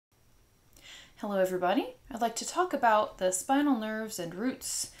Hello everybody. I'd like to talk about the spinal nerves and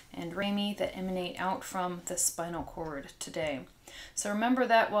roots and rami that emanate out from the spinal cord today. So remember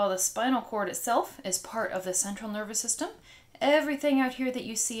that while the spinal cord itself is part of the central nervous system, everything out here that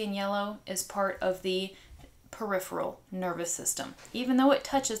you see in yellow is part of the peripheral nervous system. Even though it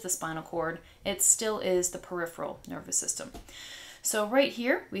touches the spinal cord, it still is the peripheral nervous system. So right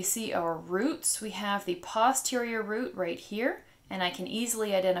here we see our roots. We have the posterior root right here, and I can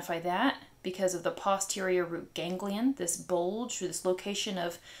easily identify that because of the posterior root ganglion, this bulge, this location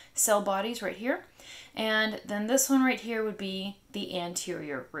of cell bodies right here. And then this one right here would be the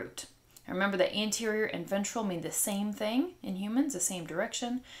anterior root. Remember that anterior and ventral mean the same thing in humans, the same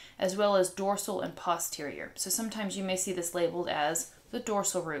direction, as well as dorsal and posterior. So sometimes you may see this labeled as the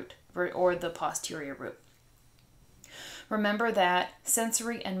dorsal root or the posterior root. Remember that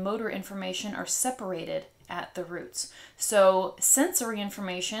sensory and motor information are separated at the roots. So sensory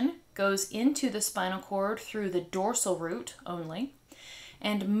information goes into the spinal cord through the dorsal root only,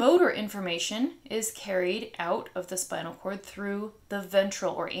 and motor information is carried out of the spinal cord through the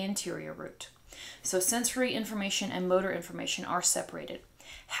ventral or anterior root. So sensory information and motor information are separated.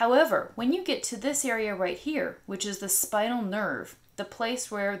 However, when you get to this area right here, which is the spinal nerve, the place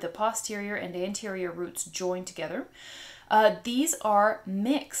where the posterior and anterior roots join together, these are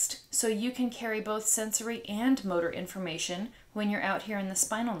mixed, so you can carry both sensory and motor information when you're out here in the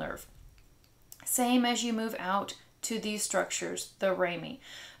spinal nerve. Same as you move out to these structures, the rami.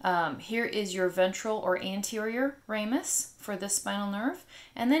 Here is your ventral or anterior ramus for the spinal nerve,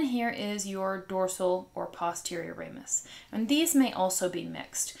 and then here is your dorsal or posterior ramus. And these may also be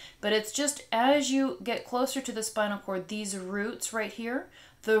mixed, but it's just as you get closer to the spinal cord, these roots right here,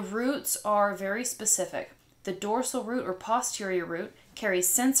 the roots are very specific. The dorsal root or posterior root carries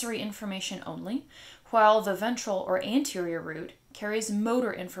sensory information only, while the ventral or anterior root carries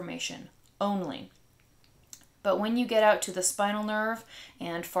motor information only. But when you get out to the spinal nerve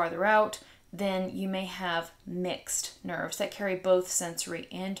and farther out, then you may have mixed nerves that carry both sensory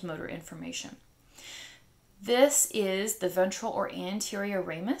and motor information. This is the ventral or anterior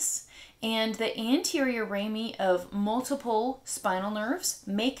ramus, and the anterior rami of multiple spinal nerves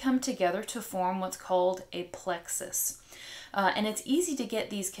may come together to form what's called a plexus. And it's easy to get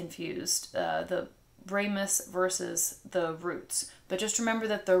these confused, the ramus versus the roots. But just remember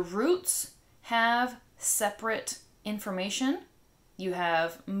that the roots have separate information. You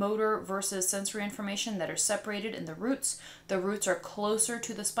have motor versus sensory information that are separated in the roots. The roots are closer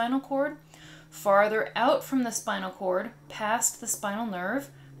to the spinal cord. Farther out from the spinal cord, past the spinal nerve,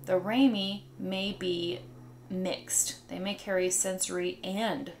 the rami may be mixed. They may carry sensory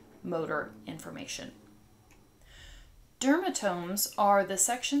and motor information. Dermatomes are the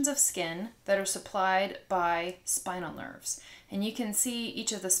sections of skin that are supplied by spinal nerves. And you can see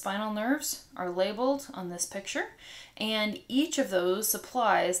each of the spinal nerves are labeled on this picture, and each of those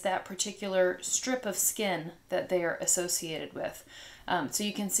supplies that particular strip of skin that they are associated with. So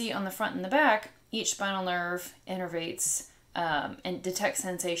you can see on the front and the back, each spinal nerve innervates and detects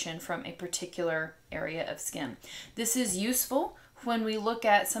sensation from a particular area of skin. This is useful when we look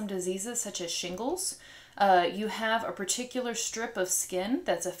at some diseases such as shingles. You have a particular strip of skin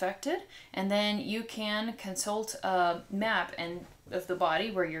that's affected, and then you can consult a map of the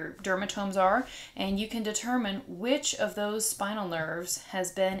body where your dermatomes are, and you can determine which of those spinal nerves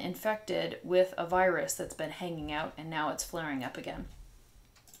has been infected with a virus that's been hanging out and now it's flaring up again.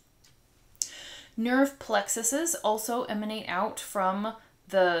 Nerve plexuses also emanate out from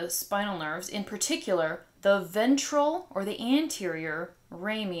the spinal nerves, in particular the ventral or the anterior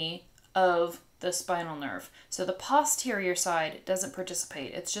rami of the spinal nerve. So the posterior side doesn't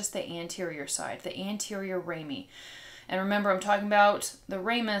participate, it's just the anterior side, the anterior rami. And remember, I'm talking about the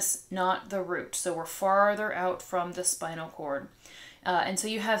ramus, not the root, so we're farther out from the spinal cord. And so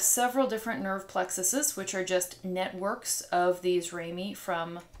you have several different nerve plexuses, which are just networks of these rami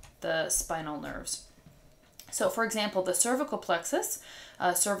from the spinal nerves. So for example, the cervical plexus,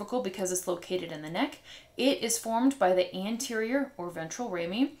 cervical because it's located in the neck, it is formed by the anterior or ventral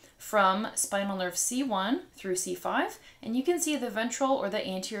rami from spinal nerve C1 through C5, and you can see the ventral or the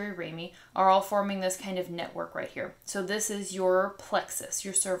anterior rami are all forming this kind of network right here. So this is your plexus,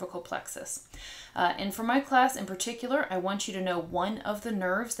 your cervical plexus. And for my class in particular, I want you to know one of the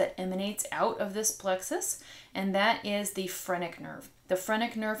nerves that emanates out of this plexus, and that is the phrenic nerve. The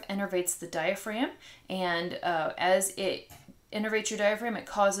phrenic nerve innervates the diaphragm, and as it innervates your diaphragm, it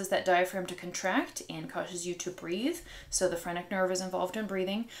causes that diaphragm to contract and causes you to breathe. So the phrenic nerve is involved in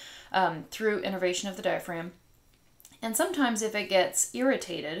breathing through innervation of the diaphragm. And sometimes if it gets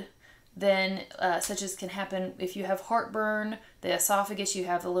irritated, then such as can happen if you have heartburn, the esophagus, you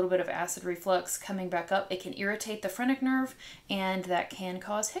have a little bit of acid reflux coming back up. It can irritate the phrenic nerve, and that can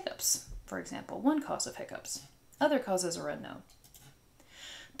cause hiccups, for example. One cause of hiccups. Other causes are unknown.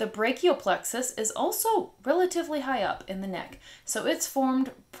 The brachial plexus is also relatively high up in the neck. So it's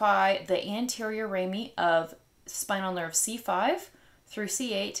formed by the anterior rami of spinal nerve C5 through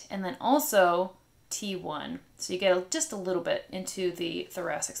C8, and then also T1. So you get just a little bit into the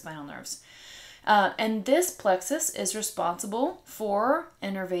thoracic spinal nerves. And this plexus is responsible for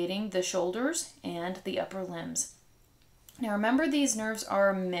innervating the shoulders and the upper limbs. Now remember, these nerves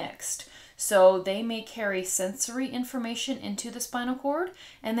are mixed. So they may carry sensory information into the spinal cord,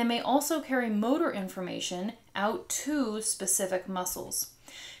 and they may also carry motor information out to specific muscles.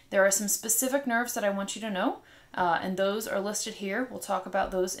 There are some specific nerves that I want you to know, and those are listed here. We'll talk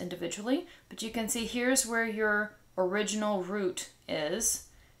about those individually, but you can see here's where your original root is.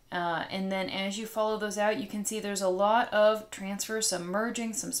 And then as you follow those out, you can see there's a lot of transfer, some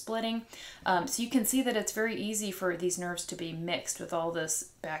merging, some splitting. So you can see that it's very easy for these nerves to be mixed with all this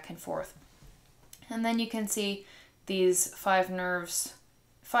back and forth. And then you can see these 5 nerves,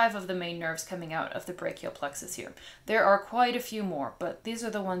 5 of the main nerves coming out of the brachial plexus here. There are quite a few more, but these are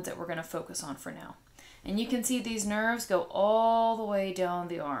the ones that we're going to focus on for now. And you can see these nerves go all the way down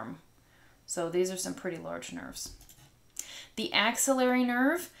the arm. So these are some pretty large nerves. The axillary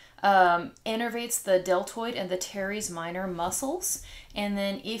nerve innervates the deltoid and the teres minor muscles. And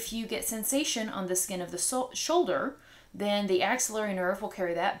then if you get sensation on the skin of the shoulder, then the axillary nerve will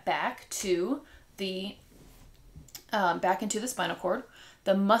carry that back to back into the spinal cord.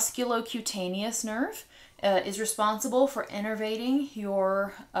 The musculocutaneous nerve is responsible for innervating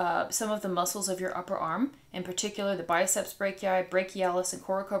your some of the muscles of your upper arm, in particular the biceps brachii, brachialis, and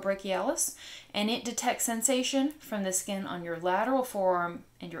coracobrachialis, and it detects sensation from the skin on your lateral forearm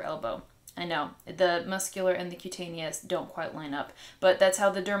and your elbow. I know, the muscular and the cutaneous don't quite line up, but that's how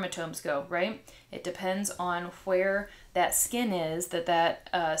the dermatomes go, right? It depends on where that skin is that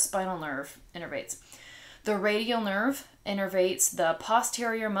spinal nerve innervates. The radial nerve innervates the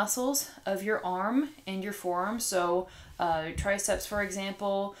posterior muscles of your arm and your forearm. So triceps, for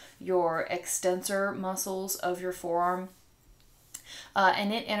example, your extensor muscles of your forearm.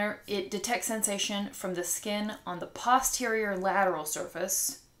 And it detects sensation from the skin on the posterior lateral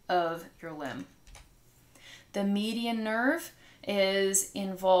surface of your limb. The median nerve is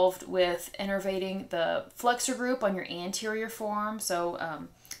involved with innervating the flexor group on your anterior forearm, so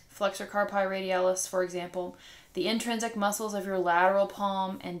flexor carpi radialis, for example, the intrinsic muscles of your lateral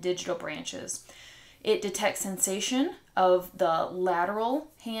palm and digital branches. It detects sensation of the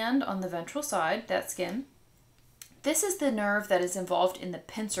lateral hand on the ventral side, that skin. This is the nerve that is involved in the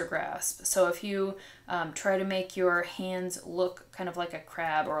pincer grasp. So if you try to make your hands look kind of like a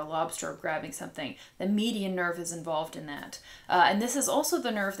crab or a lobster grabbing something, the median nerve is involved in that. And this is also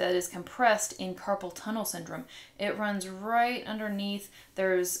the nerve that is compressed in carpal tunnel syndrome. It runs right underneath.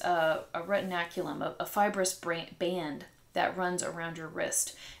 There's a retinaculum, a fibrous band that runs around your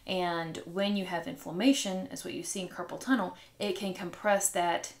wrist. And when you have inflammation, as what you see in carpal tunnel, it can compress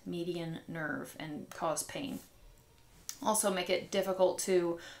that median nerve and cause pain. Also make it difficult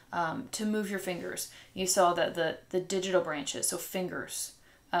to move your fingers. You saw that the digital branches, so fingers,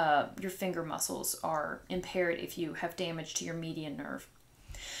 your finger muscles are impaired if you have damage to your median nerve.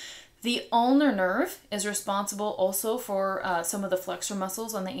 The ulnar nerve is responsible also for some of the flexor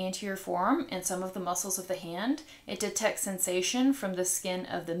muscles on the anterior forearm and some of the muscles of the hand. It detects sensation from the skin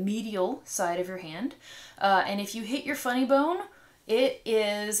of the medial side of your hand. And if you hit your funny bone, it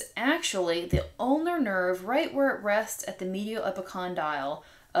is actually the ulnar nerve right where it rests at the medial epicondyle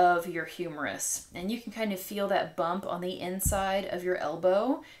of your humerus. And you can kind of feel that bump on the inside of your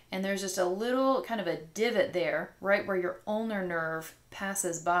elbow. And there's just a little kind of a divot there right where your ulnar nerve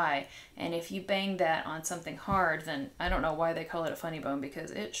passes by. And if you bang that on something hard, then I don't know why they call it a funny bone,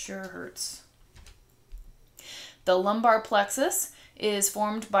 because it sure hurts. The lumbar plexus is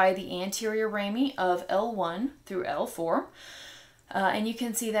formed by the anterior rami of L1 through L4. And you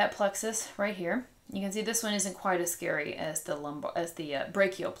can see that plexus right here. You can see this one isn't quite as scary as the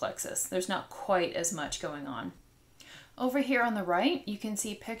brachial plexus. There's not quite as much going on. Over here on the right, you can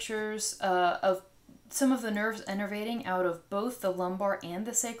see pictures of some of the nerves innervating out of both the lumbar and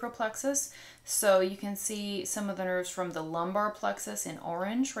the sacral plexus. So you can see some of the nerves from the lumbar plexus in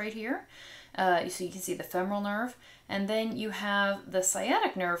orange right here. So you can see the femoral nerve. And then you have the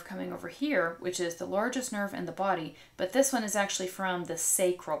sciatic nerve coming over here, which is the largest nerve in the body. But this one is actually from the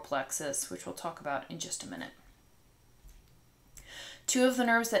sacral plexus, which we'll talk about in just a minute. Two of the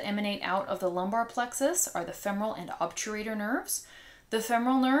nerves that emanate out of the lumbar plexus are the femoral and obturator nerves. The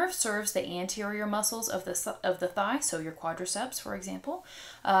femoral nerve serves the anterior muscles of the thigh, so your quadriceps, for example,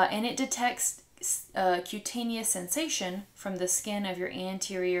 and it detects cutaneous sensation from the skin of your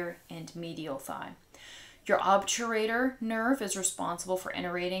anterior and medial thigh. Your obturator nerve is responsible for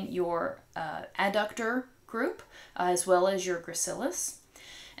innervating your adductor group as well as your gracilis.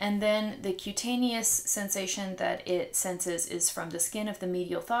 And then the cutaneous sensation that it senses is from the skin of the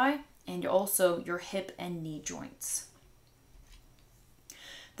medial thigh and also your hip and knee joints.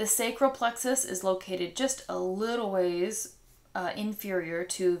 The sacral plexus is located just a little ways inferior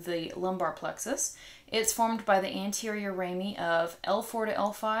to the lumbar plexus. It's formed by the anterior rami of L4 to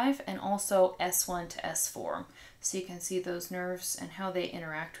L5 and also S1 to S4. So you can see those nerves and how they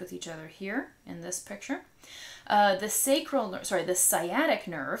interact with each other here in this picture. The sciatic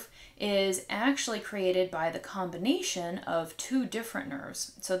nerve is actually created by the combination of two different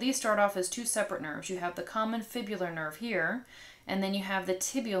nerves. So these start off as two separate nerves. You have the common fibular nerve here, and then you have the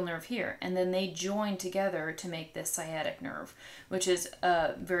tibial nerve here, and then they join together to make this sciatic nerve, which is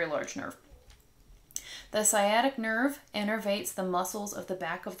a very large nerve. The sciatic nerve innervates the muscles of the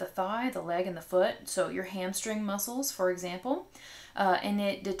back of the thigh, the leg, and the foot, so your hamstring muscles, for example, and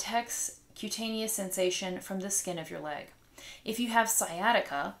it detects cutaneous sensation from the skin of your leg. If you have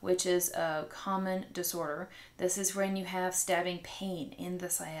sciatica, which is a common disorder, this is when you have stabbing pain in the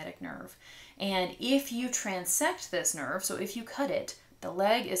sciatic nerve. And if you transect this nerve, so if you cut it, the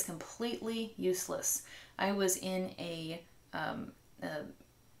leg is completely useless. I was in a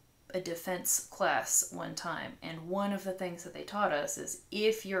defense class one time, and one of the things that they taught us is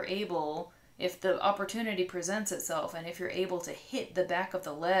if the opportunity presents itself and if you're able to hit the back of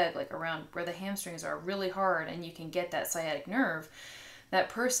the leg, like around where the hamstrings are, really hard, and you can get that sciatic nerve, that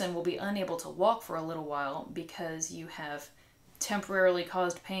person will be unable to walk for a little while because you have temporarily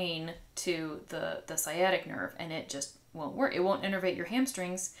caused pain to the sciatic nerve, and it just won't work. It won't innervate your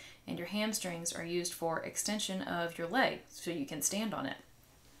hamstrings, and your hamstrings are used for extension of your leg so you can stand on it.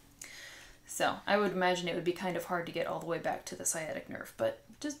 So I would imagine it would be kind of hard to get all the way back to the sciatic nerve, but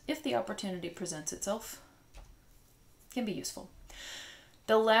just if the opportunity presents itself, it can be useful.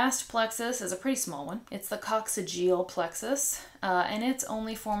 The last plexus is a pretty small one. It's the coccygeal plexus, and it's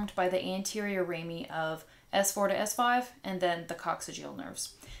only formed by the anterior rami of S4 to S5 and then the coccygeal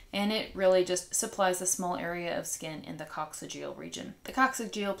nerves. And it really just supplies a small area of skin in the coccygeal region. The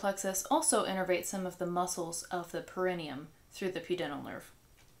coccygeal plexus also innervates some of the muscles of the perineum through the pudendal nerve.